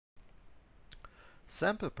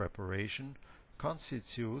Sample preparation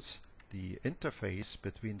constitutes the interface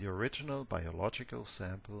between the original biological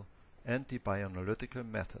sample and the bioanalytical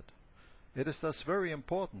method. It is thus very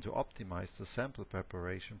important to optimize the sample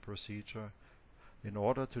preparation procedure in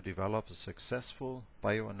order to develop a successful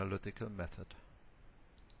bioanalytical method.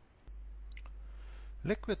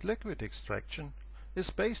 Liquid-liquid extraction is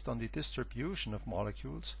based on the distribution of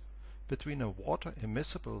molecules between a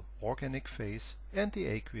water-immiscible organic phase and the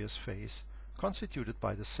aqueous phase constituted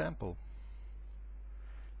by the sample.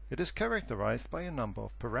 It is characterized by a number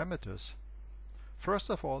of parameters.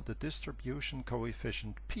 First of all, the distribution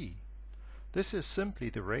coefficient P. This is simply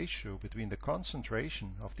the ratio between the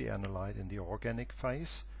concentration of the analyte in the organic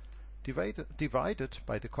phase divided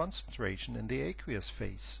by the concentration in the aqueous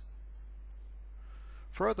phase.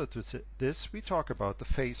 Further to this, we talk about the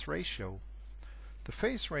phase ratio. The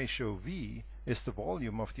phase ratio V is the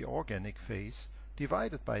volume of the organic phase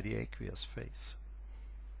divided by the aqueous phase.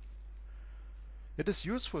 It is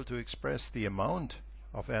useful to express the amount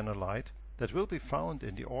of analyte that will be found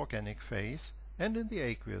in the organic phase and in the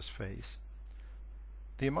aqueous phase.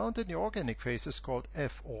 The amount in the organic phase is called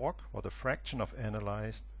F_org, or the fraction of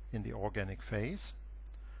analyte in the organic phase,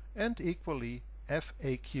 and equally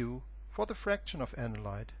FAQ for the fraction of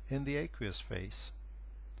analyte in the aqueous phase.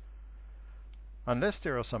 Unless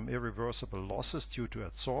there are some irreversible losses due to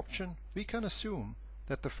adsorption, we can assume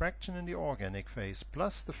that the fraction in the organic phase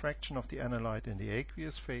plus the fraction of the analyte in the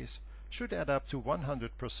aqueous phase should add up to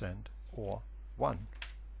 100% or 1.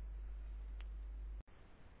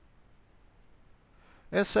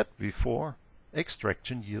 As said before,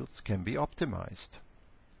 extraction yields can be optimized.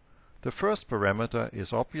 The first parameter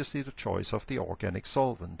is obviously the choice of the organic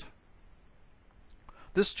solvent.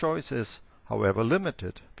 This choice is, however,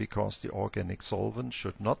 limited because the organic solvent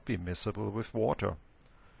should not be miscible with water.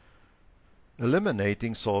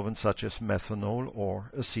 Eliminating solvents such as methanol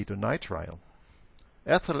or acetonitrile.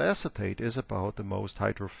 Ethyl acetate is about the most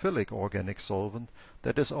hydrophilic organic solvent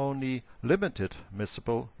that is only limited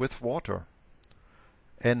miscible with water.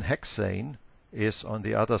 N-hexane is, on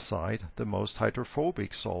the other side, the most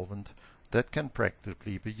hydrophobic solvent that can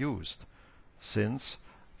practically be used, since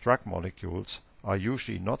drug molecules are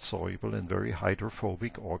usually not soluble in very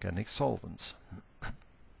hydrophobic organic solvents. The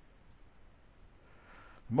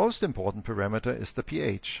most important parameter is the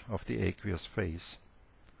pH of the aqueous phase.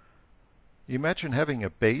 Imagine having a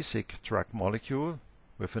basic drug molecule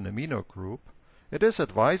with an amino group. It is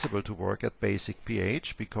advisable to work at basic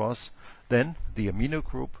pH because then the amino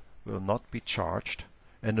group will not be charged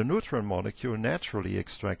and the neutral molecule naturally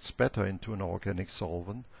extracts better into an organic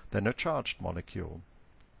solvent than a charged molecule.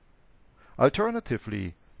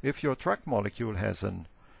 Alternatively, if your drug molecule has an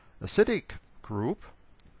acidic group,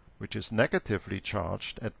 which is negatively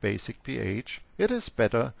charged at basic pH, it is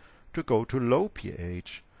better to go to low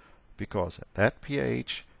pH, because at that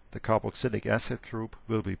pH the carboxylic acid group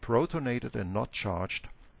will be protonated and not charged,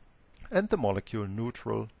 and the molecule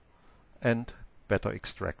neutral and better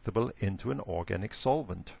extractable into an organic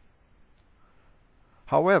solvent.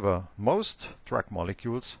 However, most drug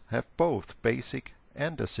molecules have both basic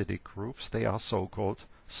and acidic groups. They are so-called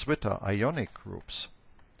Zwitter ionic groups.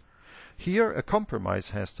 Here a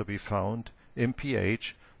compromise has to be found in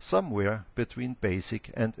pH somewhere between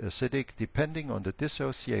basic and acidic, depending on the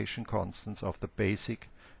dissociation constants of the basic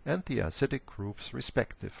and the acidic groups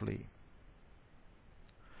respectively.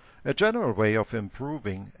 A general way of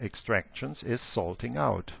improving extractions is salting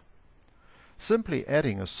out. Simply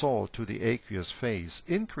adding a salt to the aqueous phase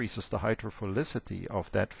increases the hydrophilicity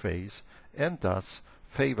of that phase and thus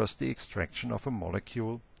favors the extraction of a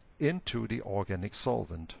molecule into the organic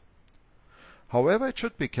solvent. However, it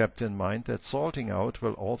should be kept in mind that salting out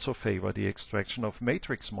will also favor the extraction of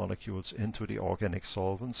matrix molecules into the organic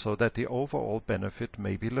solvent so that the overall benefit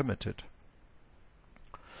may be limited.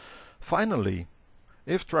 Finally,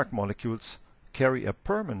 if drug molecules carry a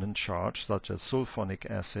permanent charge such as sulfonic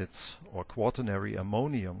acids or quaternary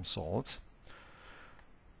ammonium salts,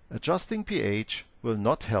 adjusting pH will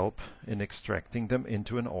not help in extracting them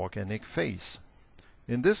into an organic phase.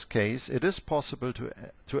 In this case, it is possible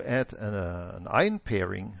to add an ion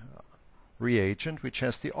pairing reagent which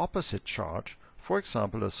has the opposite charge, for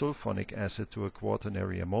example a sulfonic acid to a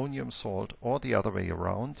quaternary ammonium salt or the other way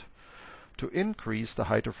around, to increase the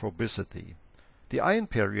hydrophobicity. The ion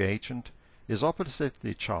pair reagent is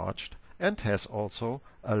oppositely charged and has also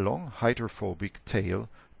a long hydrophobic tail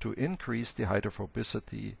to increase the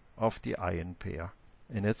hydrophobicity of the ion pair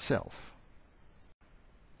in itself.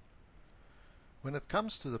 When it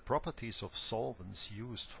comes to the properties of solvents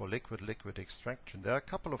used for liquid-liquid extraction, there are a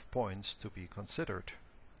couple of points to be considered.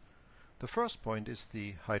 The first point is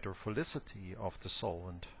the hydrophilicity of the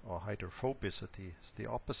solvent, or hydrophobicity is the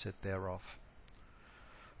opposite thereof.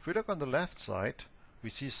 If we look on the left side,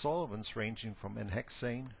 we see solvents ranging from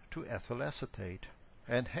N-hexane to ethyl acetate.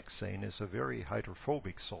 N-hexane is a very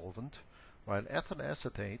hydrophobic solvent, while ethyl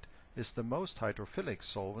acetate is the most hydrophilic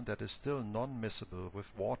solvent that is still non-miscible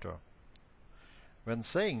with water. When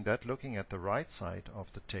saying that, looking at the right side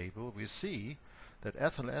of the table, we see that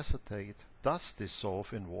ethyl acetate does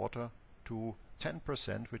dissolve in water to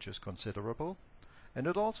 10%, which is considerable, and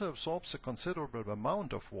it also absorbs a considerable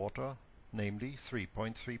amount of water, namely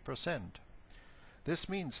 3.3%. This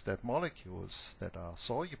means that molecules that are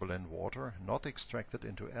soluble in water, not extracted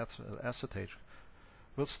into ethyl acetate,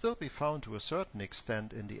 will still be found to a certain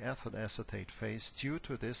extent in the ethyl acetate phase due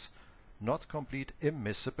to this not complete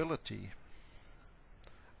immiscibility.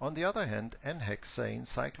 On the other hand, N-hexane,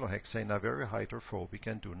 cyclohexane are very hydrophobic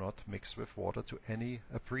and do not mix with water to any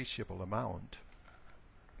appreciable amount.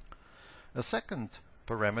 A second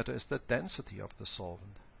parameter is the density of the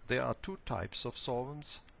solvent. There are two types of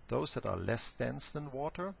solvents: those that are less dense than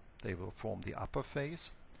water, they will form the upper phase,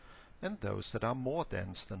 and those that are more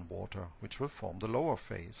dense than water, which will form the lower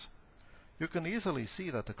phase. You can easily see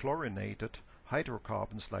that the chlorinated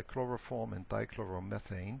hydrocarbons like chloroform and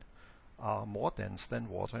dichloromethane are more dense than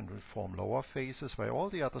water and will form lower phases, while all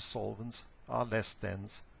the other solvents are less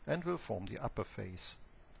dense and will form the upper phase.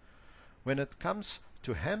 When it comes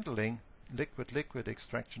to handling liquid-liquid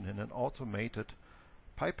extraction in an automated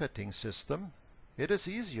pipetting system, it is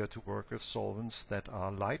easier to work with solvents that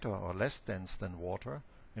are lighter or less dense than water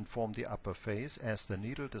and form the upper phase, as the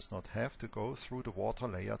needle does not have to go through the water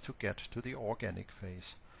layer to get to the organic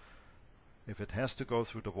phase. If it has to go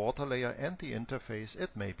through the water layer and the interface,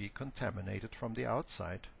 it may be contaminated from the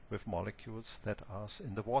outside with molecules that are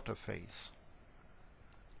in the water phase.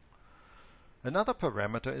 Another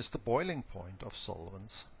parameter is the boiling point of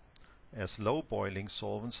solvents. As low boiling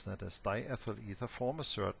solvents, that is diethyl ether, form a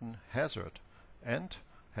certain hazard and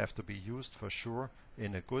have to be used for sure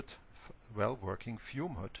in a good, well-working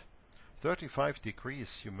fume hood. 35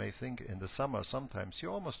 degrees, you may think, in the summer, sometimes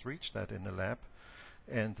you almost reach that in a lab,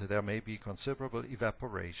 and there may be considerable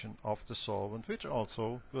evaporation of the solvent, which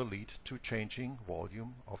also will lead to changing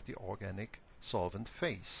volume of the organic solvent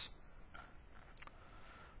phase.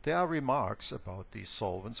 There are remarks about these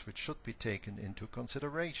solvents which should be taken into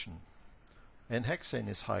consideration. N-hexane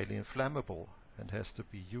is highly inflammable and has to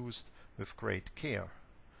be used with great care.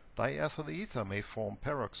 Diethyl ether may form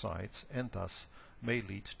peroxides and thus may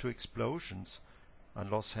lead to explosions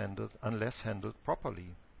unless handled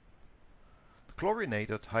properly.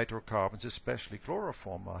 Chlorinated hydrocarbons, especially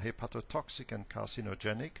chloroform, are hepatotoxic and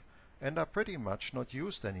carcinogenic and are pretty much not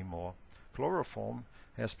used anymore. Chloroform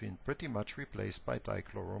has been pretty much replaced by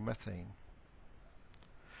dichloromethane.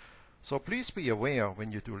 So please be aware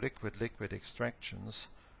when you do liquid-liquid extractions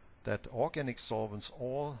that organic solvents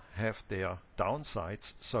all have their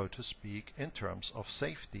downsides, so to speak, in terms of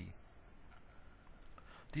safety.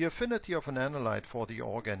 The affinity of an analyte for the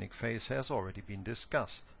organic phase has already been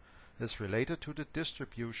discussed. Is related to the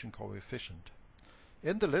distribution coefficient.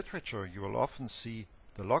 In the literature you will often see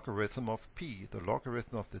the logarithm of p, the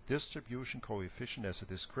logarithm of the distribution coefficient, as a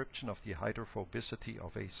description of the hydrophobicity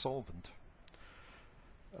of a solvent.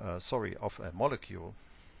 Of a molecule.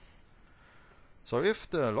 So if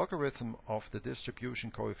the logarithm of the distribution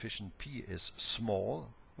coefficient p is small,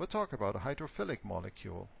 we'll talk about a hydrophilic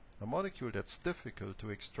molecule, a molecule that's difficult to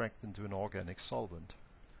extract into an organic solvent.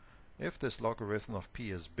 If this logarithm of p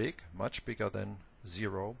is big, much bigger than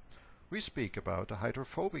 0, we speak about a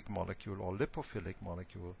hydrophobic molecule or lipophilic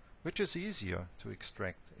molecule, which is easier to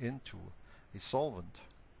extract into a solvent.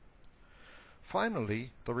 Finally,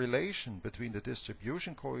 the relation between the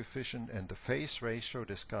distribution coefficient and the phase ratio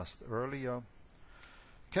discussed earlier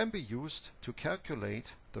can be used to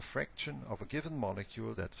calculate the fraction of a given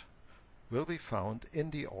molecule that will be found in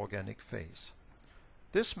the organic phase.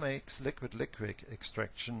 This makes liquid-liquid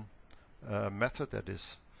extraction a method that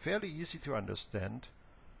is fairly easy to understand,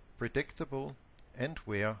 predictable, and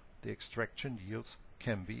where the extraction yields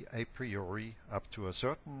can be a priori, up to a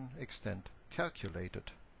certain extent,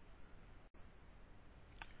 calculated.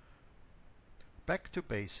 Back to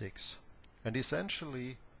basics, and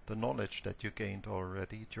essentially the knowledge that you gained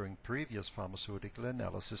already during previous pharmaceutical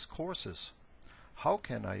analysis courses. How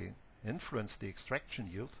can I influence the extraction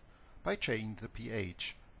yield? By changing the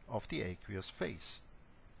pH of the aqueous phase.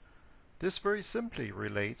 This very simply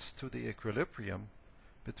relates to the equilibrium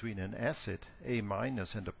between an acid A-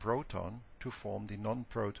 and a proton to form the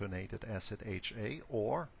non-protonated acid HA,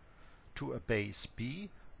 or to a base B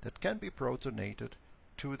that can be protonated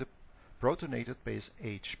to the protonated base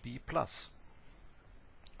Hb+.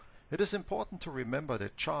 It is important to remember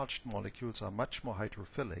that charged molecules are much more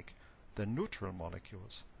hydrophilic than neutral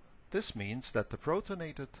molecules. This means that the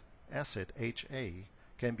protonated acid HA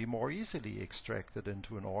can be more easily extracted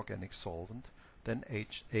into an organic solvent than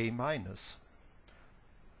HA-.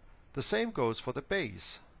 The same goes for the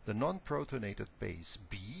base. The non-protonated base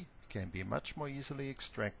B can be much more easily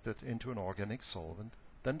extracted into an organic solvent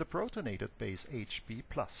than the protonated base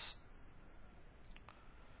Hb+.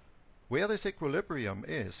 Where this equilibrium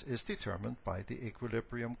is determined by the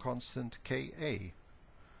equilibrium constant Ka,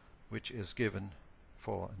 which is given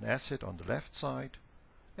for an acid on the left side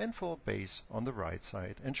and for a base on the right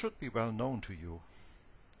side, and should be well known to you.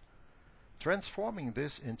 Transforming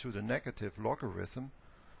this into the negative logarithm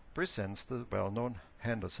presents the well-known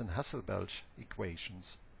Henderson-Hasselbalch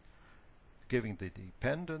equations, giving the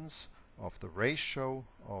dependence of the ratio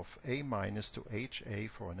of A- to HA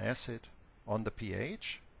for an acid on the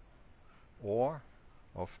pH, or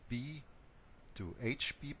of B to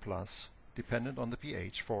Hb+ dependent on the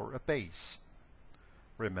pH for a base.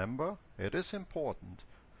 Remember, it is important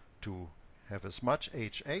to have as much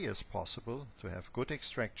HA as possible to have good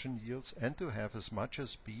extraction yields, and to have as much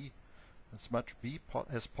B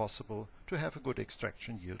as possible to have a good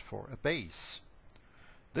extraction yield for a base.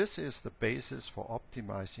 This is the basis for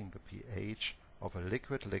optimizing the pH of a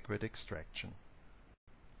liquid-liquid extraction.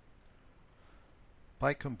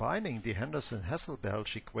 By combining the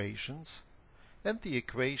Henderson-Hasselbalch equations and the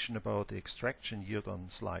equation about the extraction yield on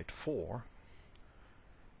slide 4,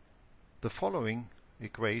 the following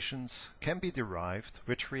equations can be derived,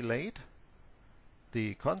 which relate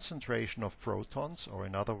the concentration of protons, or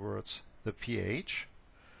in other words the pH,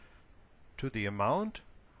 to the amount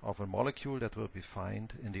of a molecule that will be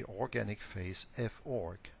found in the organic phase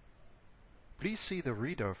F-org. Please see the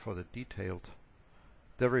reader for the detailed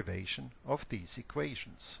derivation of these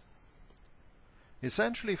equations.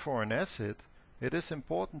 Essentially, for an acid, it is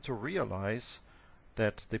important to realize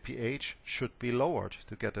that the pH should be lowered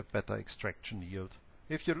to get a better extraction yield.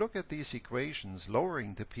 If you look at these equations,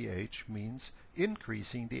 lowering the pH means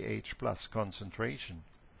increasing the H+ concentration.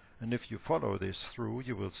 And if you follow this through,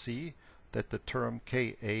 you will see that the term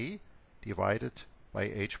Ka divided by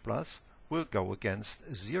H+ will go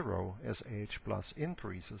against 0 as H+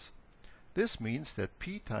 increases. This means that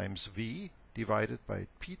P times V divided by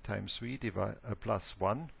P times V plus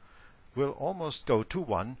 1 will almost go to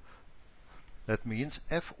 1. That means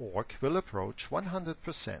F-org will approach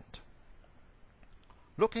 100%.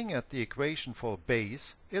 Looking at the equation for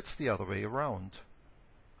base, it's the other way around.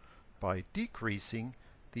 By decreasing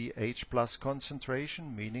the H+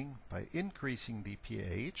 concentration, meaning by increasing the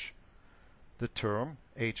pH, the term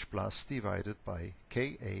H+ divided by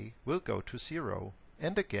Ka will go to 0,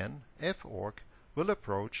 and again F-org will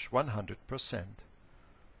approach 100%.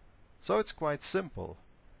 So it's quite simple.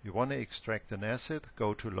 You want to extract an acid,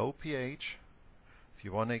 go to low pH. If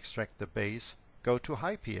you want to extract the base, go to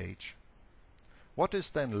high pH. What is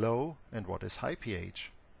then low and what is high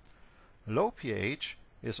pH? Low pH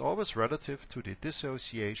is always relative to the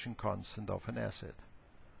dissociation constant of an acid.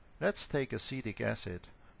 Let's take acetic acid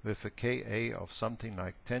with a Ka of something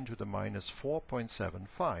like 10 to the minus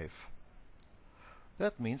 4.75.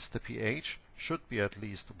 That means the pH should be at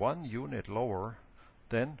least 1 unit lower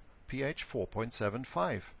than pH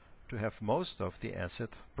 4.75 to have most of the acid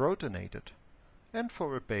protonated. And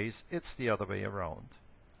for a base, it's the other way around.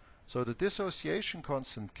 So the dissociation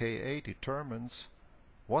constant Ka determines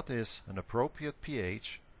what is an appropriate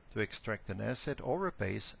pH to extract an acid or a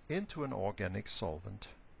base into an organic solvent.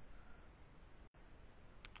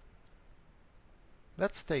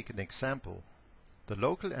 Let's take an example. The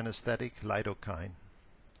local anesthetic lidocaine.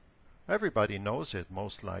 Everybody knows it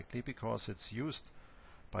most likely because it's used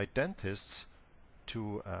by dentists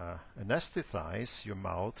to anesthetize your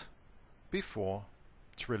mouth before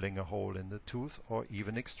drilling a hole in the tooth or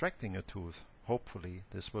even extracting a tooth. Hopefully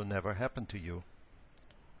this will never happen to you.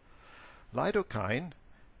 Lidocaine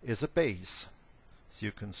is a base, as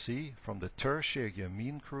you can see from the tertiary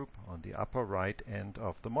amine group on the upper right end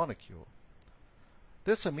of the molecule.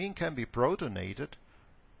 This amine can be protonated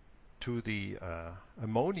to the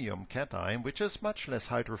ammonium cation, which is much less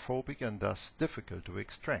hydrophobic and thus difficult to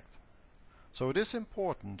extract. So it is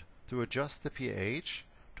important to adjust the pH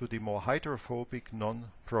to the more hydrophobic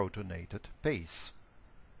non-protonated base.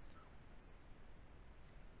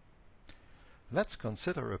 Let's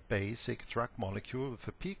consider a basic drug molecule with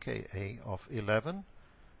a pKa of 11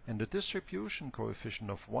 and a distribution coefficient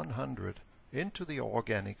of 100 into the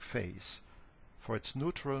organic phase for its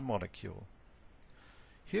neutral molecule.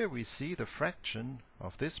 Here we see the fraction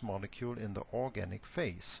of this molecule in the organic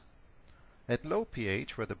phase. At low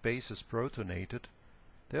pH, where the base is protonated,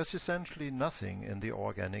 there's essentially nothing in the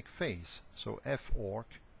organic phase, so F-org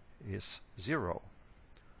is 0.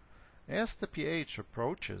 As the pH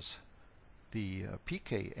approaches the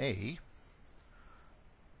pKa,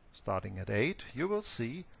 starting at 8, you will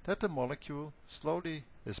see that the molecule slowly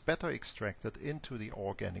is better extracted into the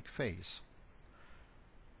organic phase.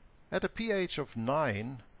 At a pH of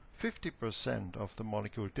 9, 50% of the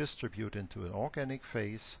molecule distribute into an organic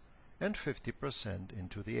phase and 50%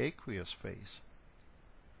 into the aqueous phase.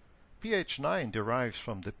 pH 9 derives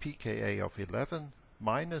from the pKa of 11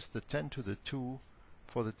 minus the 10 to the 2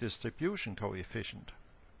 for the distribution coefficient.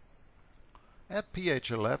 At pH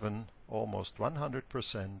 11, almost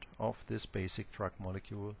 100% of this basic drug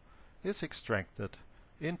molecule is extracted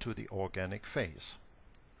into the organic phase.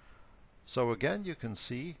 So again, you can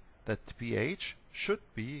see that the pH should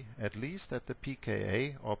be at least at the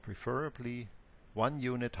pKa, or preferably 1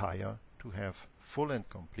 unit higher, to have full and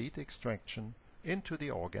complete extraction into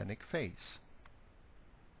the organic phase.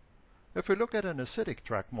 If we look at an acidic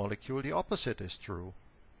drug molecule, the opposite is true.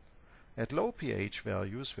 At low pH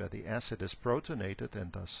values, where the acid is protonated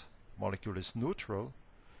and thus molecule is neutral,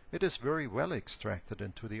 it is very well extracted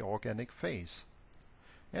into the organic phase.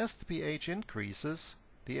 As the pH increases,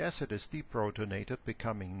 the acid is deprotonated,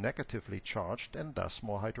 becoming negatively charged and thus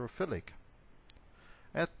more hydrophilic.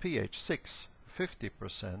 At pH 6,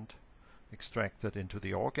 50% extracted into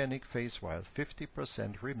the organic phase, while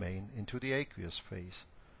 50% remain into the aqueous phase.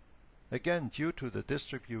 Again, due to the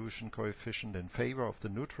distribution coefficient in favor of the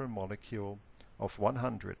neutral molecule of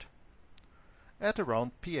 100. At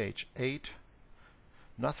around pH 8,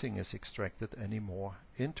 nothing is extracted anymore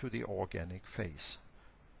into the organic phase.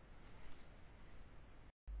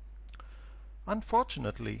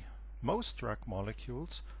 Unfortunately, most drug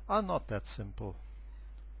molecules are not that simple.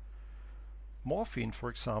 Morphine, for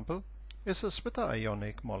example, is a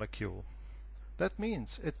zwitterionic molecule. That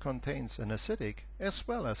means it contains an acidic as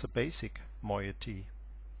well as a basic moiety.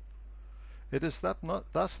 It is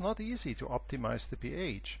thus not easy to optimize the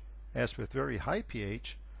pH, as with very high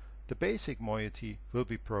pH, the basic moiety will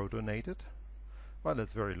be protonated, while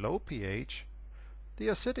at very low pH, the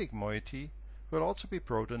acidic moiety will also be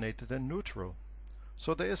protonated and neutral.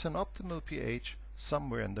 So there is an optimal pH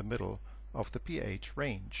somewhere in the middle of the pH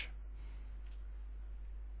range.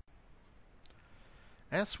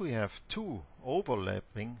 As we have two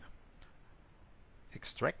overlapping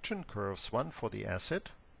extraction curves, one for the acid,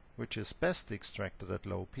 which is best extracted at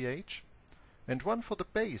low pH, and one for the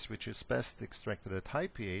base, which is best extracted at high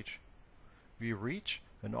pH, we reach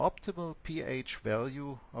an optimal pH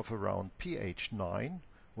value of around pH 9,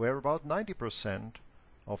 where about 90%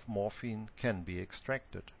 of morphine can be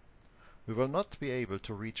extracted. We will not be able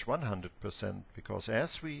to reach 100% because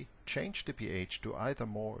as we change the pH to either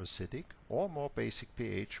more acidic or more basic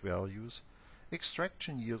pH values,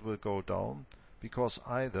 extraction yield will go down because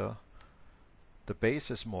either the base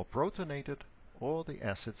is more protonated or the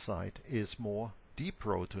acid side is more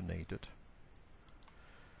deprotonated.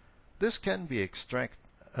 This can be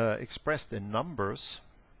expressed in numbers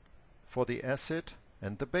for the acid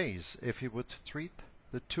and the base. If you would treat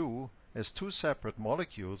the two as two separate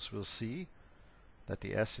molecules, we'll see that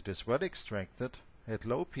the acid is well extracted at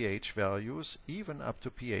low pH values, even up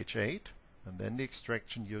to pH 8, and then the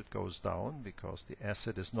extraction yield goes down because the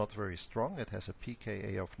acid is not very strong. It has a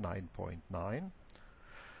pKa of 9.9.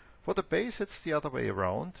 For the base, it's the other way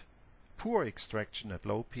around. Poor extraction at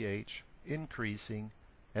low pH, increasing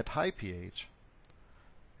at high pH.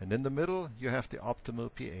 And in the middle, you have the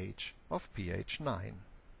optimal pH of pH 9.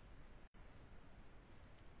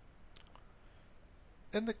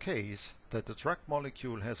 In the case that the drug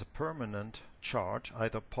molecule has a permanent charge,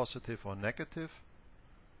 either positive or negative,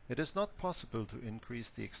 it is not possible to increase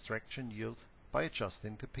the extraction yield by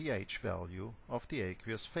adjusting the pH value of the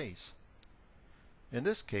aqueous phase. In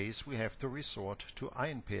this case, we have to resort to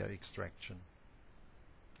ion pair extraction.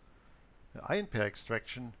 The ion pair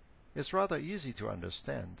extraction is rather easy to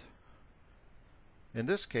understand. In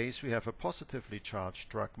this case, we have a positively charged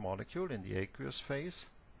drug molecule in the aqueous phase,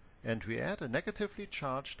 and we add a negatively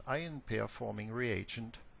charged ion pair forming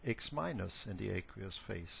reagent X- in the aqueous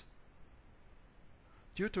phase.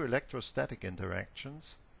 Due to electrostatic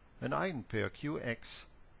interactions, an ion pair QX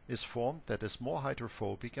is formed that is more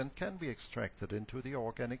hydrophobic and can be extracted into the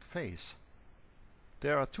organic phase.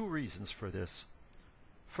 There are two reasons for this.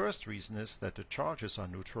 First reason is that the charges are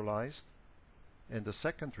neutralized, and the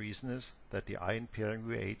second reason is that the ion pairing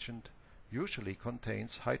reagent usually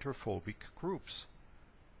contains hydrophobic groups,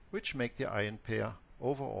 which make the ion pair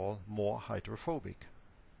overall more hydrophobic.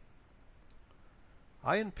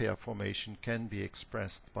 Ion pair formation can be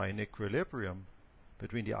expressed by an equilibrium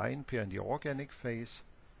between the ion pair in the organic phase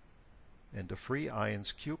and the free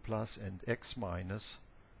ions Q plus and X minus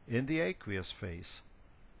in the aqueous phase.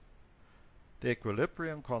 The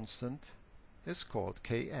equilibrium constant is called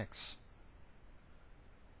Kx.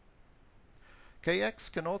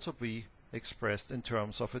 Kx can also be expressed in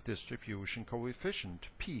terms of a distribution coefficient,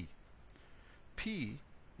 P. P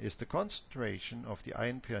is the concentration of the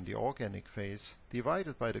ion pair in the organic phase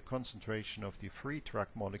divided by the concentration of the free drug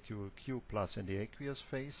molecule Q plus in the aqueous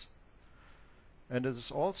phase, and it is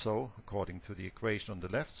also, according to the equation on the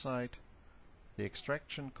left side, the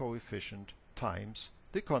extraction coefficient times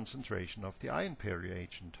the concentration of the ion pair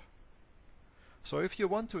reagent. So if you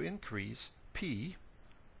want to increase P,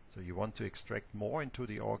 so you want to extract more into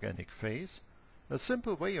the organic phase, a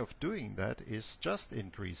simple way of doing that is just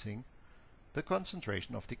increasing the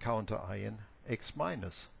concentration of the counter ion X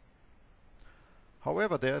minus.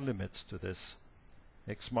 However, there are limits to this.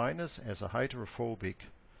 X minus as a hydrophobic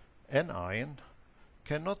anion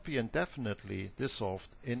cannot be indefinitely dissolved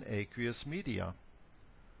in aqueous media.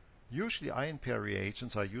 Usually ion pair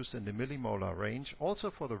reagents are used in the millimolar range, also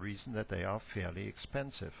for the reason that they are fairly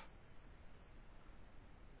expensive.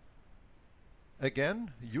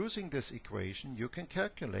 Again, using this equation, you can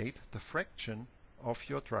calculate the fraction of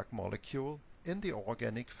your drug molecule in the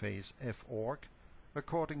organic phase F_org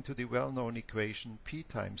according to the well-known equation P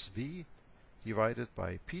times V divided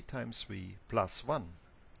by P times V plus 1.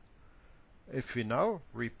 If we now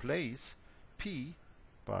replace P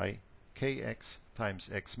by Kx times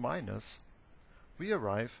X minus, we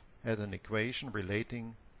arrive at an equation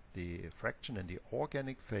relating the fraction in the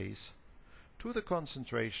organic phase to the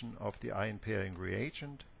concentration of the ion pairing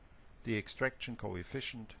reagent, the extraction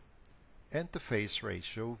coefficient, and the phase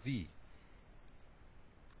ratio V.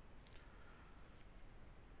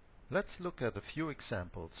 Let's look at a few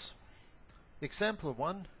examples. Example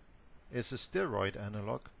 1 is a steroid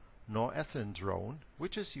analog, norethindrone,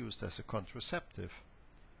 which is used as a contraceptive.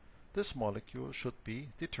 This molecule should be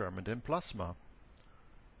determined in plasma.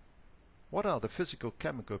 What are the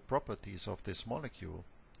physical-chemical properties of this molecule?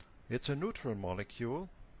 It's a neutral molecule.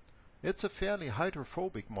 It's a fairly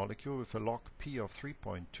hydrophobic molecule with a log P of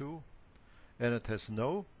 3.2, and it has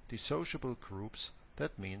no dissociable groups.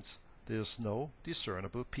 That means there's no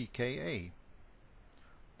discernible pKa.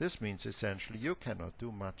 This means essentially you cannot do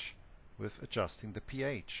much with adjusting the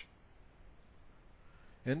pH.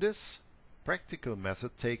 In this practical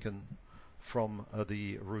method taken from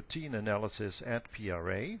the routine analysis at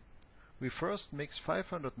PRA, we first mix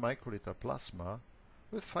 500 microliter plasma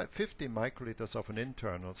with 50 microliters of an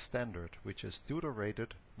internal standard, which is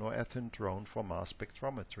deuterated norethindrone for mass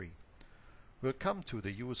spectrometry. We'll come to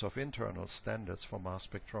the use of internal standards for mass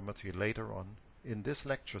spectrometry later on in this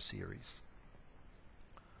lecture series.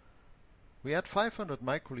 We add 500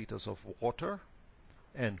 microliters of water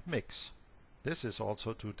and mix. This is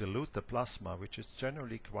also to dilute the plasma, which is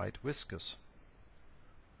generally quite viscous.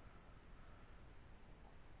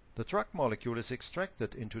 The drug molecule is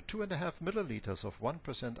extracted into 2.5 milliliters of 1%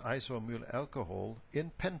 isoamyl alcohol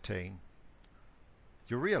in pentane.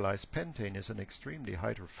 You realize pentane is an extremely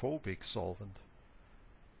hydrophobic solvent.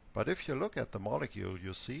 But if you look at the molecule,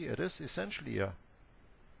 you see it is essentially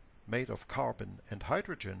made of carbon and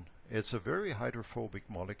hydrogen. It's a very hydrophobic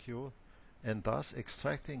molecule, and thus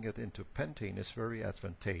extracting it into pentane is very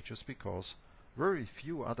advantageous because very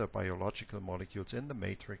few other biological molecules in the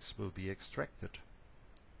matrix will be extracted.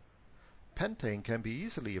 Pentane can be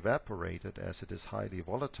easily evaporated as it is highly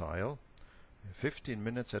volatile, 15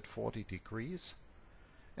 minutes at 40 degrees,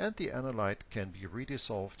 and the analyte can be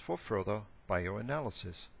redissolved for further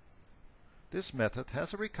bioanalysis. This method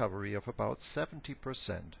has a recovery of about 70%,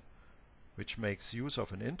 which makes use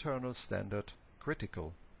of an internal standard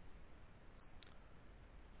critical.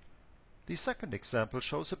 The second example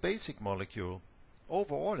shows a basic molecule.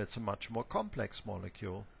 Overall, it's a much more complex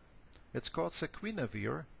molecule. It's called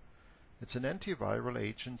saquinavir. It's an antiviral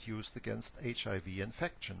agent used against HIV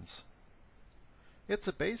infections. It's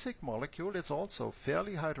a basic molecule. It's also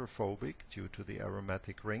fairly hydrophobic due to the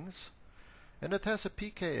aromatic rings, and it has a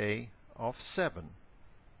pKa of 7.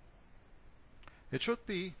 It should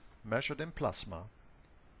be measured in plasma.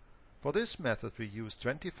 For this method we use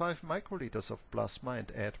 25 microliters of plasma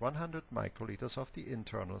and add 100 microliters of the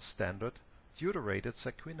internal standard deuterated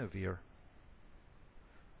saquinavir.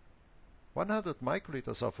 100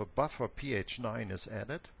 microliters of a buffer pH 9 is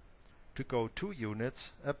added to go 2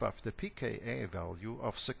 units above the pKa value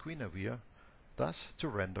of saquinavir, thus to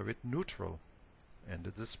render it neutral, and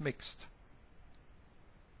it is mixed.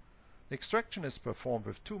 The extraction is performed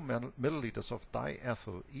with 2 milliliters of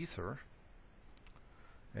diethyl ether.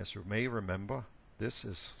 As you may remember, this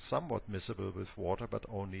is somewhat miscible with water, but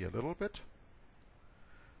only a little bit.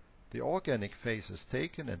 The organic phase is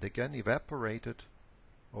taken and again evaporated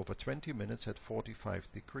over 20 minutes at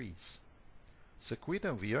 45 degrees.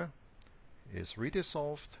 Sequinavir is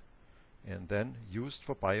redissolved and then used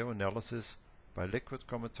for bioanalysis by liquid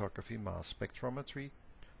chromatography mass spectrometry,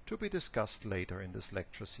 to be discussed later in this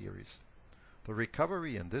lecture series. The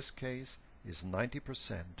recovery in this case is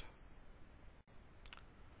 90%.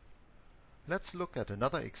 Let's look at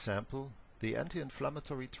another example, the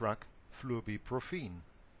anti-inflammatory drug flubiprofen.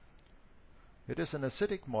 It is an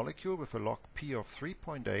acidic molecule with a log P of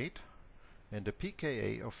 3.8 and a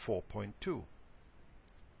pKa of 4.2.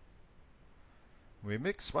 We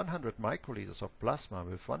mix 100 microliters of plasma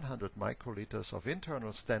with 100 microliters of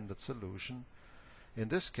internal standard solution, in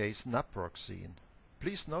this case naproxen.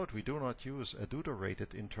 Please note we do not use a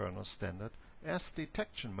deuterated internal standard, as the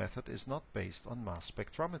detection method is not based on mass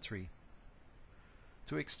spectrometry.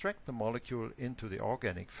 To extract the molecule into the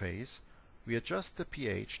organic phase, we adjust the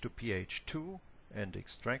pH to pH 2 and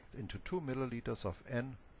extract into 2 milliliters of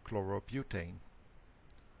N-chlorobutane.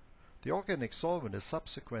 The organic solvent is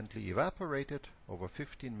subsequently evaporated over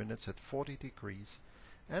 15 minutes at 40 degrees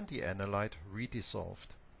and the analyte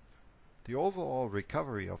redissolved. The overall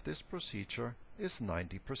recovery of this procedure is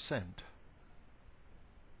 90%.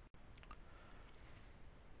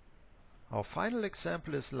 Our final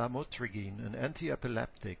example is lamotrigine, an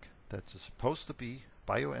anti-epileptic that is supposed to be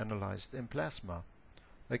bioanalyzed in plasma.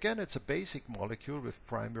 Again, it's a basic molecule with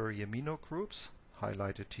primary amino groups,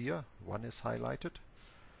 highlighted here, one is highlighted.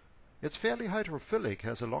 It's fairly hydrophilic,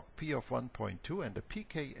 has a log P of 1.2 and a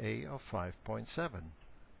pKa of 5.7.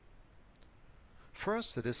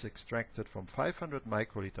 First, it is extracted from 500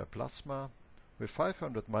 microliter plasma with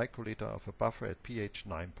 500 microliter of a buffer at pH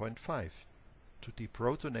 9.5 to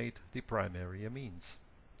deprotonate the primary amines.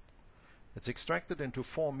 It's extracted into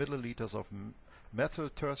 4 milliliters of methyl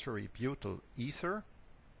tertiary butyl ether,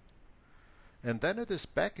 and then it is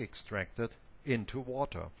back extracted into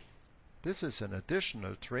water. This is an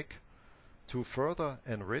additional trick to further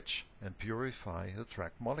enrich and purify the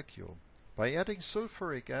drug molecule. By adding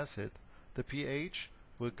sulfuric acid, the pH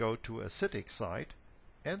will go to acidic side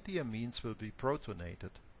and the amines will be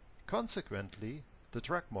protonated. Consequently, the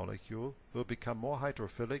drug molecule will become more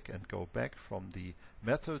hydrophilic and go back from the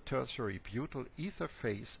methyl tertiary butyl ether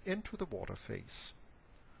phase into the water phase.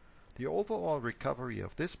 The overall recovery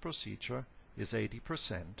of this procedure is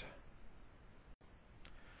 80%.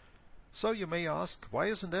 So you may ask, why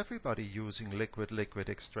isn't everybody using liquid-liquid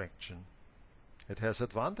extraction? It has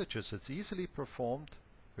advantages. It's easily performed,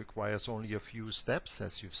 requires only a few steps,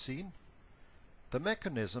 as you've seen. The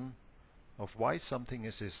mechanism of why something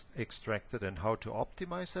is extracted and how to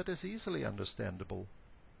optimize that is easily understandable.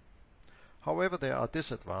 However, there are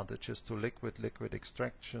disadvantages to liquid-liquid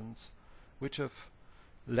extractions which have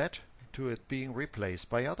led to it being replaced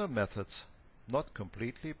by other methods, not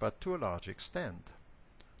completely but to a large extent.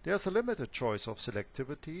 There's a limited choice of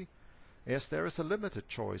selectivity, as there is a limited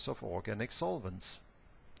choice of organic solvents.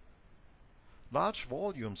 Large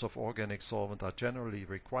volumes of organic solvent are generally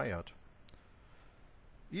required.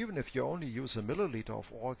 Even if you only use a milliliter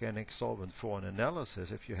of organic solvent for an analysis,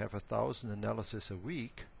 if you have 1,000 analyses a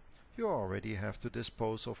week, you already have to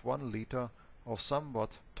dispose of 1 liter of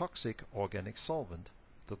somewhat toxic organic solvent.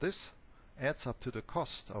 So this adds up to the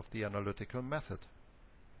cost of the analytical method.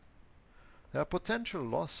 There are potential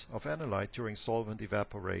loss of analyte during solvent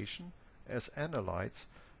evaporation, as analytes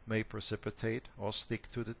may precipitate or stick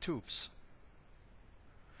to the tubes.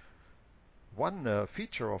 One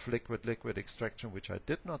feature of liquid-liquid extraction which I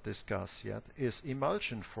did not discuss yet is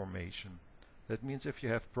emulsion formation. That means if you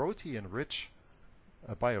have protein-rich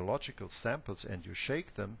biological samples and you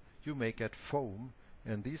shake them, you may get foam,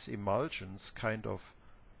 and these emulsions kind of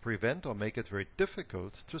prevent or make it very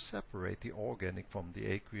difficult to separate the organic from the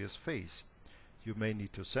aqueous phase. You may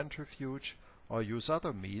need to centrifuge or use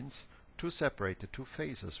other means to separate the two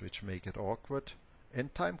phases, which make it awkward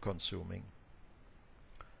and time-consuming.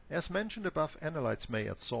 As mentioned above, analytes may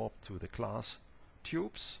adsorb to the glass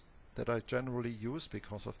tubes that are generally used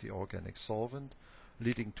because of the organic solvent,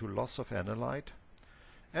 leading to loss of analyte.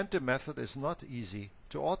 And the method is not easy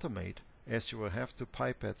to automate, as you will have to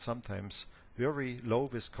pipette sometimes very low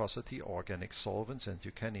viscosity organic solvents, and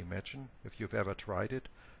you can imagine, if you've ever tried it,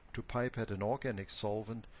 to pipette an organic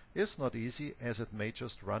solvent is not easy, as it may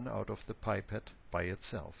just run out of the pipette by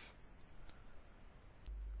itself.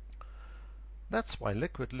 That's why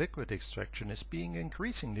liquid-liquid extraction is being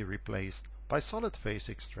increasingly replaced by solid phase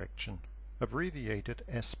extraction, abbreviated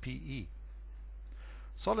SPE.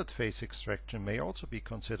 Solid phase extraction may also be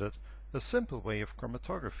considered a simple way of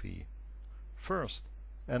chromatography. First,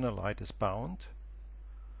 analyte is bound,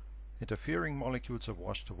 interfering molecules are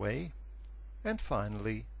washed away, and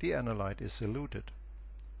finally the analyte is eluted.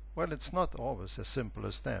 Well, it's not always as simple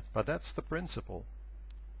as that, but that's the principle.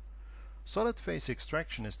 Solid phase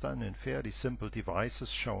extraction is done in fairly simple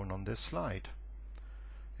devices shown on this slide.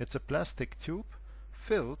 It's a plastic tube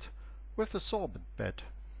filled with a sorbent bed.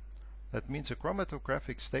 That means a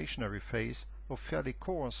chromatographic stationary phase of fairly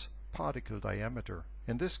coarse particle diameter,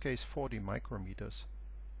 in this case 40 micrometers.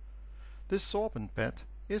 This sorbent bed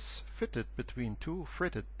is fitted between two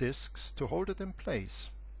fritted discs to hold it in place.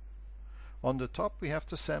 On the top we have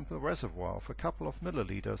the sample reservoir of a couple of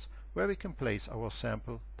milliliters where we can place our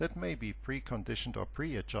sample that may be preconditioned or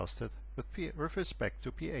pre-adjusted with respect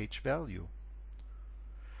to pH value.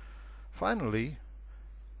 Finally,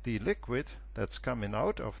 the liquid that's coming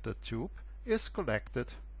out of the tube is collected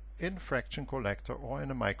in fraction collector or in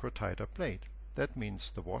a microtiter plate. That means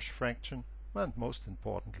the wash fraction and, most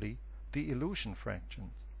importantly, the elution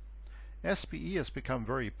fraction. SPE has become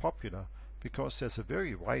very popular because there's a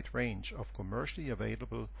very wide range of commercially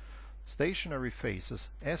available stationary phases,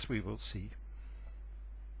 as we will see.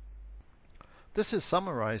 This is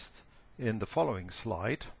summarized in the following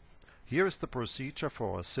slide. Here is the procedure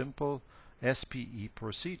for a simple SPE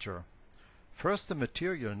procedure. First, the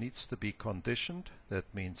material needs to be conditioned,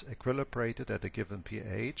 that means equilibrated at a given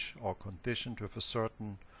pH or conditioned with a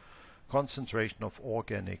certain concentration of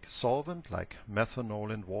organic solvent like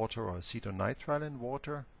methanol in water or acetonitrile in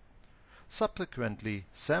water. Subsequently,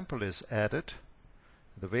 sample is added.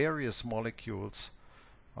 The various molecules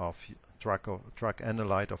of drug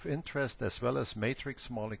analyte of interest as well as matrix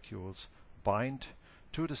molecules bind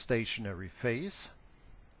to the stationary phase.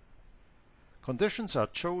 Conditions are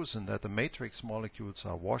chosen that the matrix molecules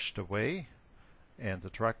are washed away and the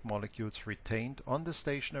drug molecules retained on the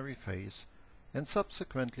stationary phase, and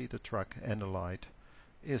subsequently the drug analyte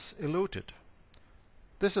is eluted.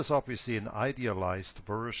 This is obviously an idealized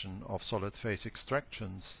version of solid phase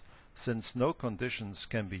extractions, since no conditions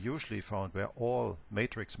can be usually found where all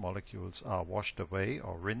matrix molecules are washed away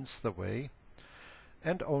or rinsed away,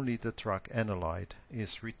 and only the drug analyte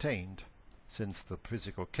is retained, since the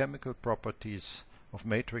physicochemical properties of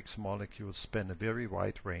matrix molecules span a very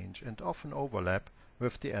wide range and often overlap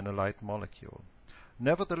with the analyte molecule.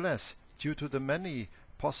 Nevertheless, due to the many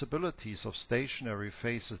possibilities of stationary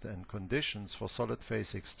phases and conditions for solid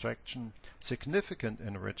phase extraction, significant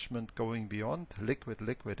enrichment going beyond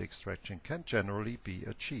liquid-liquid extraction can generally be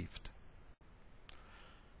achieved.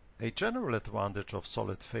 A general advantage of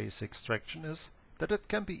solid phase extraction is that it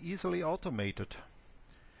can be easily automated.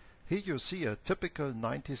 Here you see a typical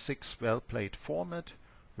 96 well plate format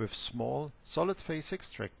with small solid phase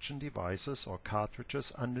extraction devices or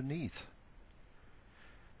cartridges underneath.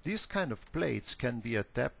 These kind of plates can be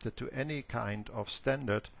adapted to any kind of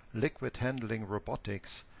standard liquid handling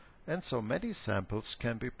robotics, and so many samples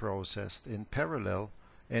can be processed in parallel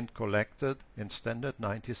and collected in standard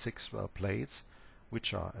 96 well plates,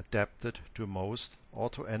 which are adapted to most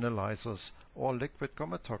autoanalyzers or liquid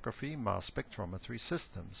chromatography mass spectrometry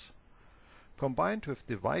systems. Combined with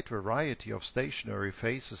the wide variety of stationary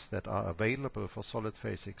phases that are available for solid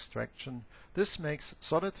phase extraction, this makes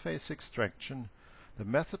solid phase extraction the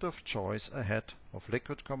method of choice ahead of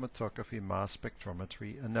liquid chromatography mass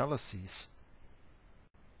spectrometry analyses.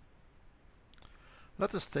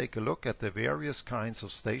 Let us take a look at the various kinds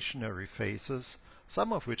of stationary phases,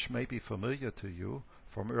 some of which may be familiar to you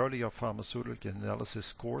from earlier pharmaceutical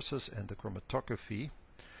analysis courses, and the chromatography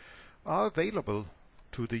are available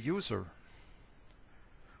to the user.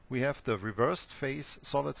 We have the reversed phase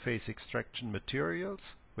solid phase extraction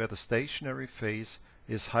materials, where the stationary phase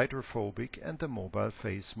is hydrophobic and the mobile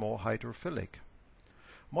phase more hydrophilic.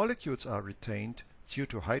 Molecules are retained due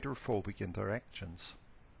to hydrophobic interactions.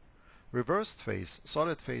 Reversed phase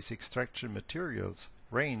solid phase extraction materials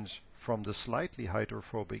range from the slightly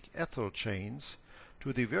hydrophobic ethyl chains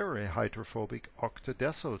to the very hydrophobic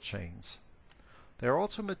octadecyl chains. There are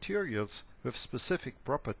also materials with specific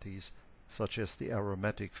properties, such as the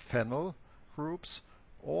aromatic phenyl groups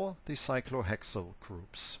or the cyclohexyl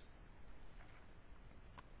groups.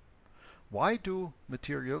 Why do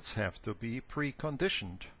materials have to be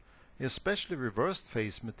preconditioned? Especially reversed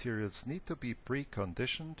phase materials need to be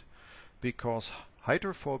preconditioned because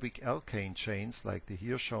hydrophobic alkane chains, like the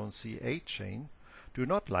here shown C8 chain, do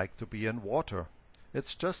not like to be in water.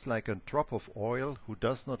 It's just like a drop of oil who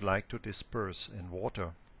does not like to disperse in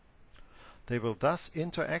water. They will thus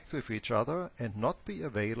interact with each other and not be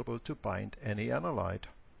available to bind any analyte.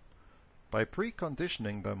 By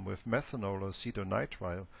preconditioning them with methanol or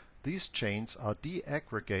acetonitrile, these chains are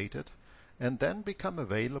deaggregated and then become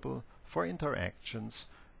available for interactions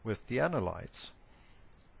with the analytes.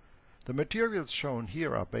 The materials shown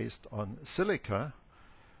here are based on silica,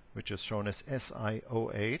 which is shown as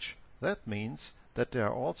SiOH. That means that there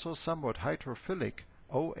are also somewhat hydrophilic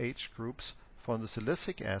OH groups from the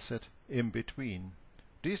silicic acid in between.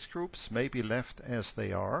 These groups may be left as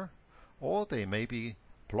they are, or they may be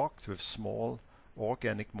blocked with small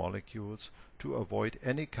organic molecules to avoid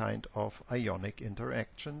any kind of ionic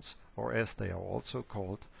interactions, or as they are also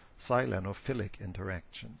called, silanophilic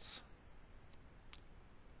interactions.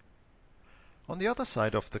 On the other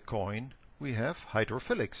side of the coin, we have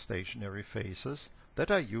hydrophilic stationary phases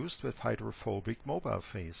that are used with hydrophobic mobile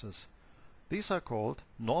phases. These are called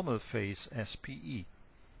normal phase SPE.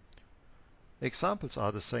 Examples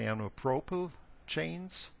are the cyanopropyl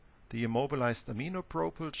chains, the immobilized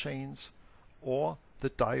aminopropyl chains, or the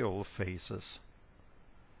diol phases.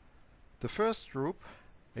 The first group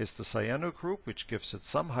is the cyano group, which gives it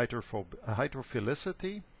some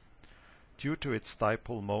hydrophilicity due to its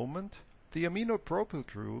dipole moment. The aminopropyl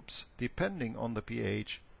groups, depending on the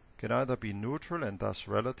pH, can either be neutral and thus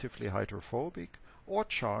relatively hydrophobic, or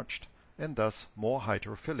charged and thus more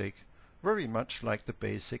hydrophilic, very much like the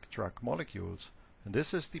basic drug molecules, and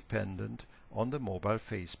this is dependent on the mobile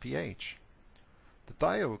phase pH. The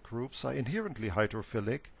diol groups are inherently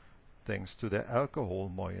hydrophilic thanks to their alcohol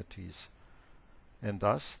moieties, and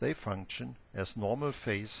thus they function as normal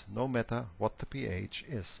phase no matter what the pH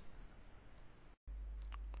is.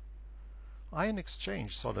 Ion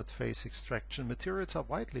exchange solid phase extraction materials are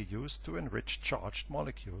widely used to enrich charged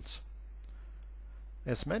molecules.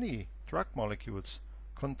 As many drug molecules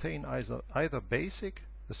contain either basic,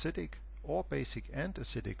 acidic, or basic and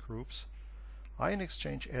acidic groups, ion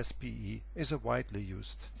exchange SPE is a widely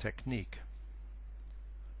used technique.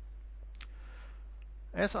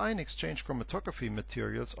 As ion exchange chromatography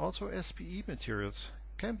materials, also SPE materials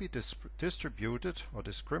can be distributed or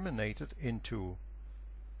discriminated into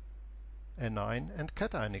anion and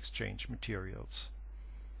cation exchange materials.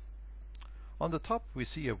 On the top we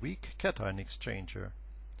see a weak cation exchanger.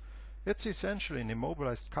 It's essentially an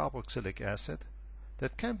immobilized carboxylic acid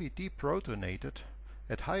that can be deprotonated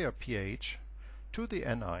at higher pH to the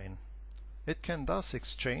anion. It can thus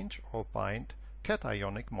exchange or bind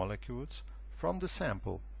cationic molecules from the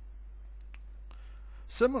sample.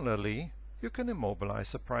 Similarly, you can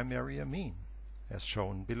immobilize a primary amine, as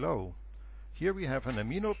shown below. Here we have an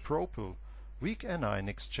aminopropyl weak anion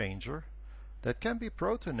exchanger that can be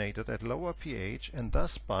protonated at lower pH and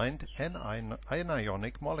thus bind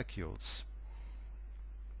anionic molecules.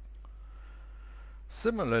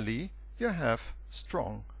 Similarly, you have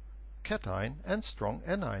strong cation and strong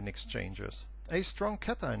anion exchangers. A strong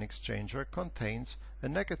cation exchanger contains a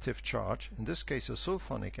negative charge, in this case a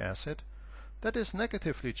sulfonic acid, that is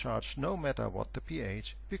negatively charged no matter what the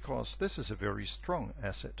pH, because this is a very strong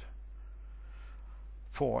acid.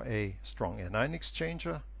 For a strong anion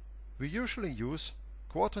exchanger, we usually use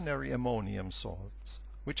quaternary ammonium salts,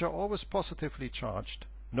 which are always positively charged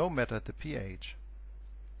no matter the pH.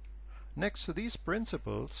 Next to these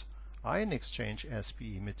principles, ion exchange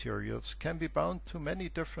SPE materials can be bound to many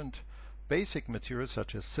different basic materials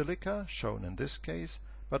such as silica, shown in this case,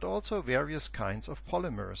 but also various kinds of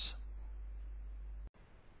polymers.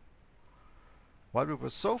 While we were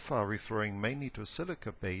so far referring mainly to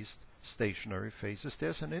silica-based stationary phases,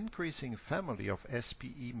 there's an increasing family of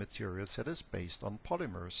SPE materials that is based on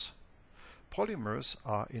polymers. Polymers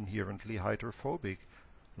are inherently hydrophobic,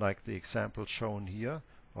 like the example shown here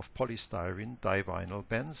of polystyrene divinyl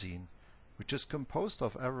benzene, which is composed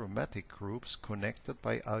of aromatic groups connected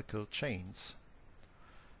by alkyl chains.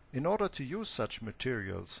 In order to use such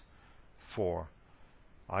materials for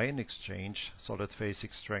ion exchange solid phase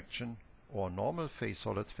extraction or normal phase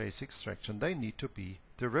solid phase extraction, they need to be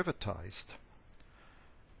derivatized.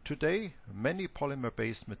 Today, many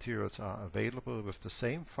polymer-based materials are available with the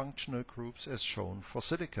same functional groups as shown for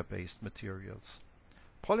silica-based materials.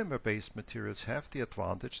 Polymer-based materials have the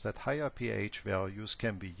advantage that higher pH values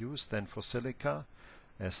can be used than for silica,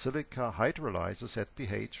 as silica hydrolyzes at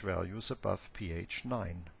pH values above pH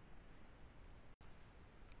 9.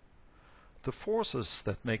 The forces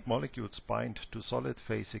that make molecules bind to solid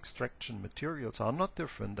phase extraction materials are not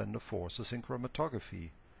different than the forces in chromatography.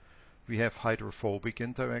 We have hydrophobic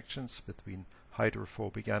interactions between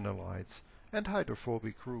hydrophobic analytes and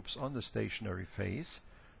hydrophobic groups on the stationary phase.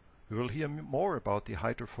 We will hear more about the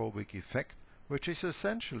hydrophobic effect, which is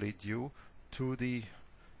essentially due to the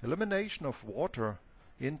elimination of water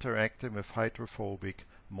interacting with hydrophobic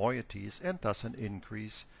moieties and thus an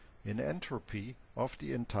increase in entropy of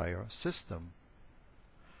the entire system.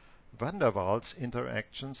 Van der Waals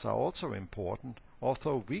interactions are also important,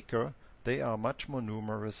 although weaker, they are much more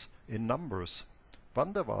numerous in numbers.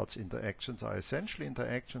 Van der Waals interactions are essentially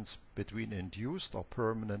interactions between induced or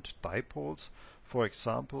permanent dipoles, for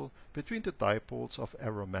example, between the dipoles of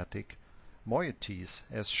aromatic moieties,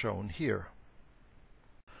 as shown here.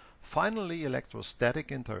 Finally,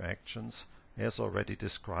 electrostatic interactions, as already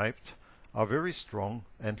described, are very strong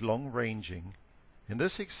and long-ranging. In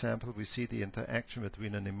this example, we see the interaction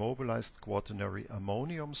between an immobilized quaternary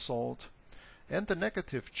ammonium salt and the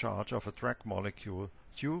negative charge of a drug molecule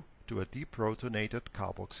due to a deprotonated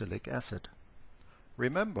carboxylic acid.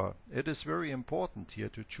 Remember, it is very important here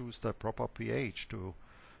to choose the proper pH to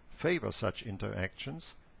favor such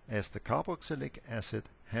interactions, as the carboxylic acid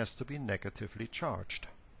has to be negatively charged.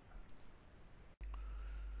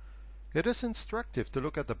 It is instructive to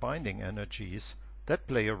look at the binding energies that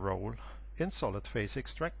play a role in solid phase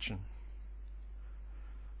extraction.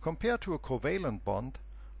 Compared to a covalent bond,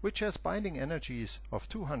 which has binding energies of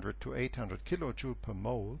 200 to 800 kJ per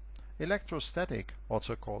mole, electrostatic,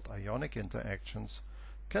 also called ionic interactions,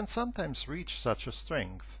 can sometimes reach such a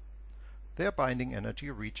strength. Their binding energy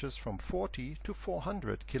reaches from 40 to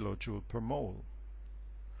 400 kJ per mole.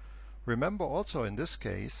 Remember also in this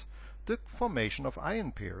case the formation of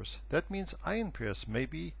ion pairs. That means ion pairs may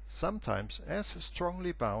be sometimes as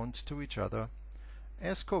strongly bound to each other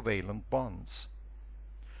as covalent bonds.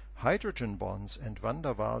 Hydrogen bonds and van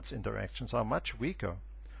der Waals interactions are much weaker,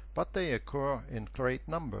 but they occur in great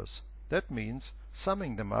numbers. That means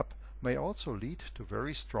summing them up may also lead to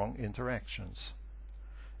very strong interactions.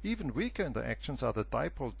 Even weaker interactions are the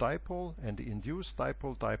dipole-dipole and the induced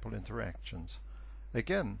dipole-dipole interactions.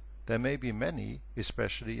 Again, there may be many,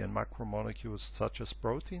 especially in macromolecules such as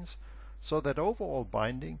proteins, so that overall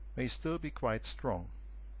binding may still be quite strong.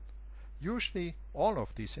 Usually, all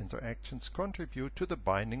of these interactions contribute to the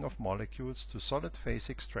binding of molecules to solid phase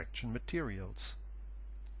extraction materials.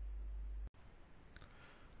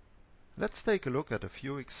 Let's take a look at a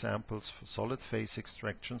few examples for solid phase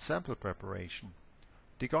extraction sample preparation.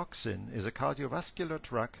 Digoxin is a cardiovascular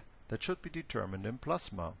drug that should be determined in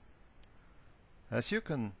plasma. As you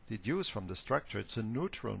can deduce from the structure, it's a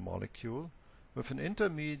neutral molecule with an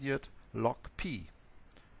intermediate log P.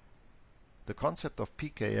 The concept of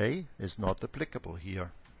pKa is not applicable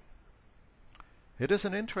here. It is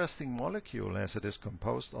an interesting molecule as it is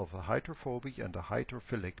composed of a hydrophobic and a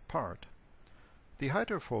hydrophilic part. The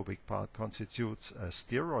hydrophobic part constitutes a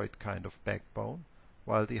steroid kind of backbone,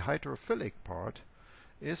 while the hydrophilic part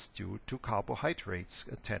is due to carbohydrates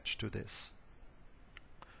attached to this.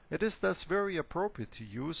 It is thus very appropriate to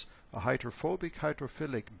use a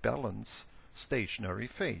hydrophobic-hydrophilic balance stationary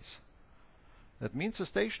phase. That means a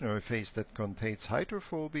stationary phase that contains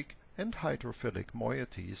hydrophobic and hydrophilic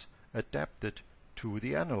moieties adapted to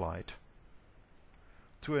the analyte.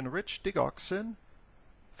 To enrich digoxin,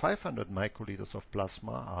 500 microliters of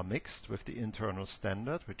plasma are mixed with the internal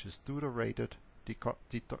standard, which is deuterated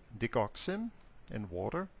digoxin in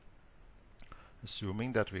water,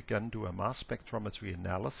 assuming that we can do a mass spectrometry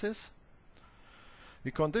analysis. We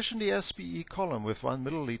condition the SPE column with 1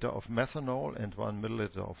 milliliter of methanol and 1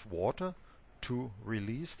 milliliter of water to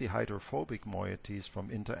release the hydrophobic moieties from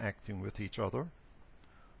interacting with each other.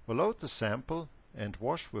 We load the sample and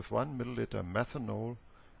wash with 1 milliliter methanol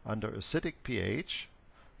under acidic pH,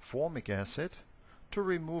 formic acid, to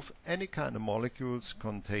remove any kind of molecules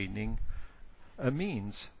containing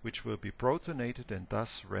amines, which will be protonated and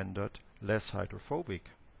thus rendered less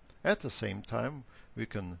hydrophobic. At the same time, we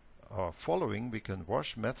can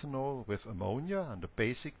wash methanol with ammonia under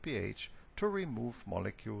basic pH to remove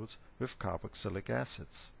molecules with carboxylic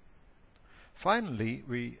acids. Finally,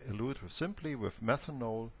 we elute simply with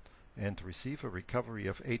methanol and receive a recovery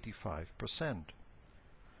of 85%.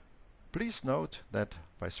 Please note that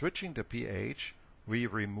by switching the pH, we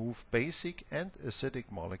remove basic and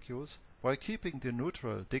acidic molecules while keeping the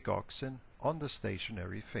neutral digoxin on the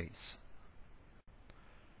stationary phase.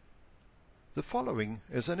 The following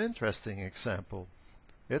is an interesting example.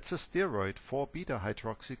 It's a steroid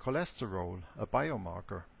 4-beta-hydroxycholesterol, a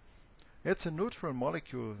biomarker. It's a neutral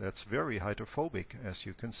molecule that's very hydrophobic, as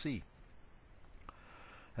you can see.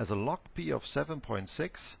 Has a log P of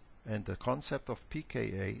 7.6, and the concept of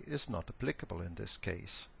pKa is not applicable in this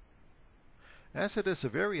case. As it is a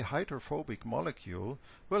very hydrophobic molecule,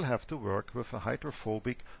 we'll have to work with a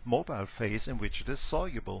hydrophobic mobile phase in which it is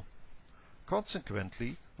soluble.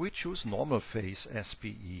 Consequently, we choose normal phase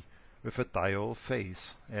SPE with a diol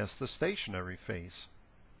phase as the stationary phase.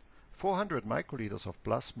 400 microliters of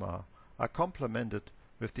plasma are complemented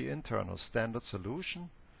with the internal standard solution,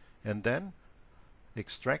 and then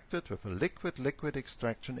extracted with a liquid-liquid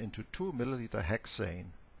extraction into 2 ml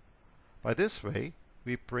hexane. By this way,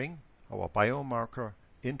 we bring our biomarker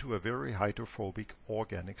into a very hydrophobic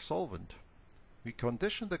organic solvent. We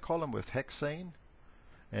condition the column with hexane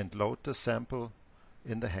and load the sample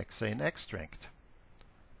in the hexane extract.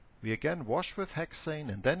 We again wash with hexane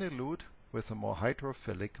and then elute with a more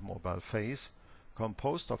hydrophilic mobile phase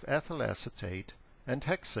composed of ethyl acetate and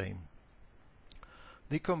hexane.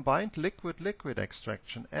 The combined liquid-liquid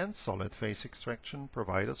extraction and solid phase extraction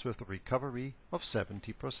provide us with a recovery of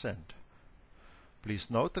 70%.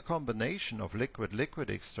 Please note the combination of liquid-liquid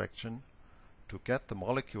extraction to get the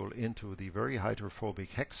molecule into the very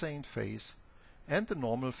hydrophobic hexane phase and the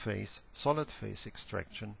normal phase solid phase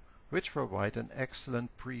extraction, which provide an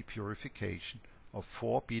excellent pre-purification of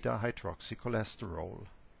 4-beta-hydroxycholesterol.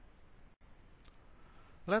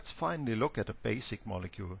 Let's finally look at a basic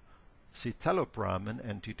molecule, citalopram, an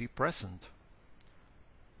antidepressant.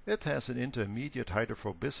 It has an intermediate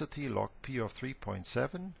hydrophobicity log P of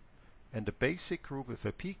 3.7 and a basic group with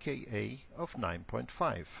a pKa of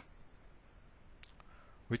 9.5.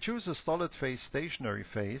 We choose a solid phase stationary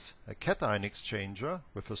phase, a cation exchanger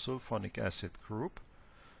with a sulfonic acid group,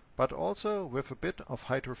 but also with a bit of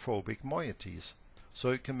hydrophobic moieties,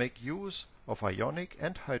 so you can make use of ionic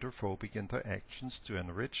and hydrophobic interactions to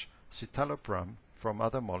enrich citalopram from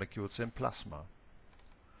other molecules in plasma.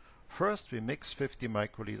 First, we mix 50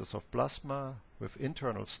 microliters of plasma with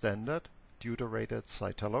internal standard deuterated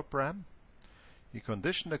citalopram. We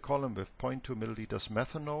condition the column with 0.2 milliliters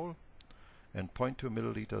methanol and 0.2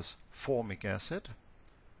 milliliters formic acid.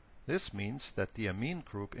 This means that the amine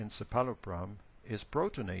group in citalopram is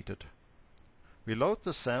protonated. We load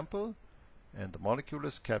the sample and the molecule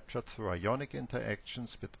is captured through ionic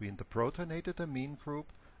interactions between the protonated amine group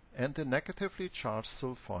and the negatively charged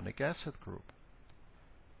sulfonic acid group.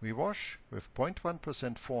 We wash with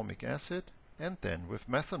 0.1% formic acid and then with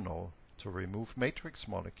methanol to remove matrix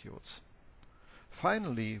molecules.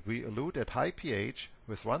 Finally, we elute at high pH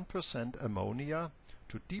with 1% ammonia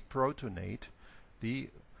to deprotonate the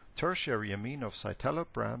tertiary amine of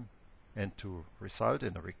citalopram and to result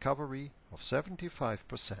in a recovery of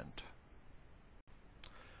 75%.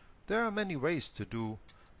 There are many ways to do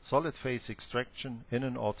solid phase extraction in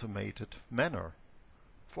an automated manner.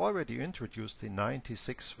 I've already introduced the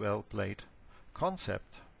 96 well plate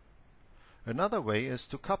concept. Another way is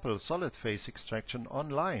to couple solid phase extraction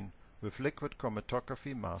online with liquid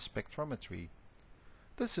chromatography mass spectrometry.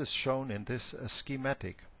 This is shown in this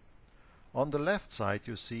schematic. On the left side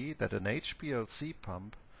you see that an HPLC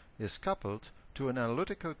pump is coupled to an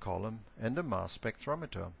analytical column and a mass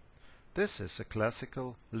spectrometer. This is a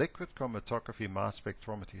classical liquid chromatography mass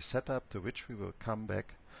spectrometry setup to which we will come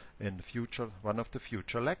back in one of the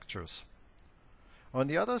future lectures. On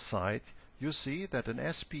the other side you see that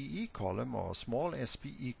an SPE column or a small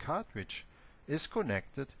SPE cartridge is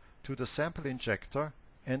connected to the sample injector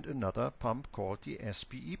and another pump called the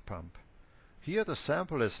SPE pump. Here the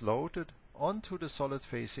sample is loaded onto the solid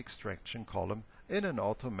phase extraction column in an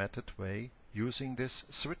automated way using this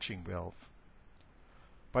switching valve.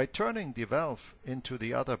 By turning the valve into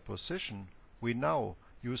the other position, we now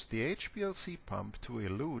use the HPLC pump to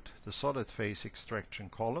elute the solid phase extraction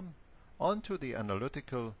column onto the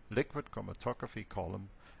analytical liquid chromatography column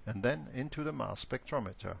and then into the mass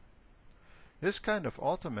spectrometer. This kind of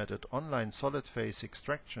automated online solid phase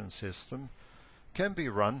extraction system can be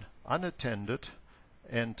run unattended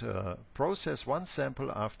and process one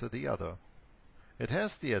sample after the other. It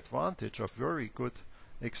has the advantage of very good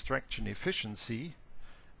extraction efficiency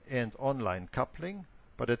and online coupling,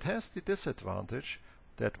 but it has the disadvantage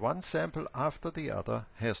that one sample after the other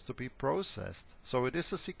has to be processed. So it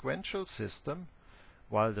is a sequential system,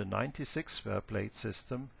 while the 96 well plate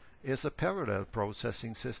system is a parallel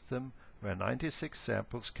processing system where 96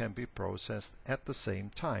 samples can be processed at the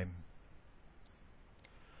same time.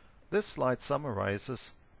 This slide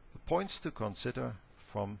summarizes the points to consider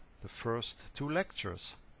from the first two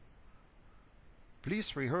lectures.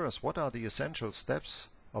 Please rehearse what are the essential steps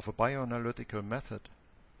of a bioanalytical method.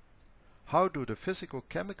 How do the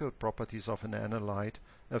physico-chemical properties of an analyte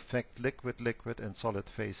affect liquid-liquid and solid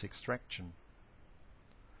phase extraction?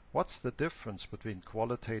 What's the difference between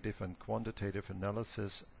qualitative and quantitative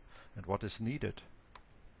analysis and what is needed?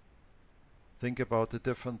 Think about the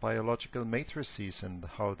different biological matrices and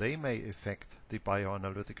how they may affect the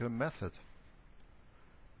bioanalytical method.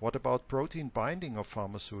 What about protein binding of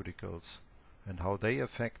pharmaceuticals and how they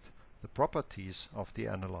affect the properties of the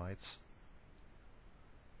analytes?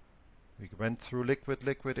 We went through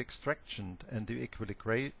liquid-liquid extraction and the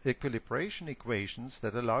equilibration equations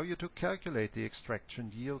that allow you to calculate the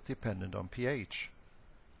extraction yield dependent on pH.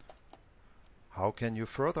 How can you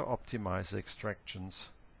further optimize extractions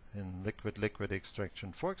in liquid-liquid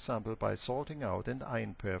extraction, for example by salting out and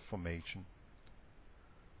ion pair formation?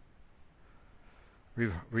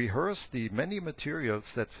 Rehearse the many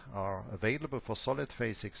materials that are available for solid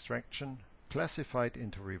phase extraction, classified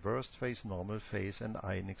into reversed phase, normal phase and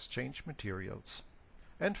ion exchange materials.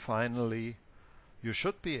 And finally, you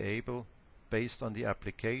should be able, based on the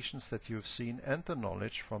applications that you've seen and the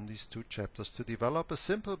knowledge from these two chapters, to develop a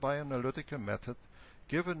simple bioanalytical method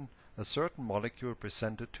given a certain molecule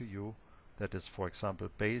presented to you that is, for example,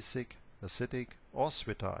 basic, acidic or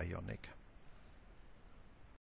Zwitter ionic.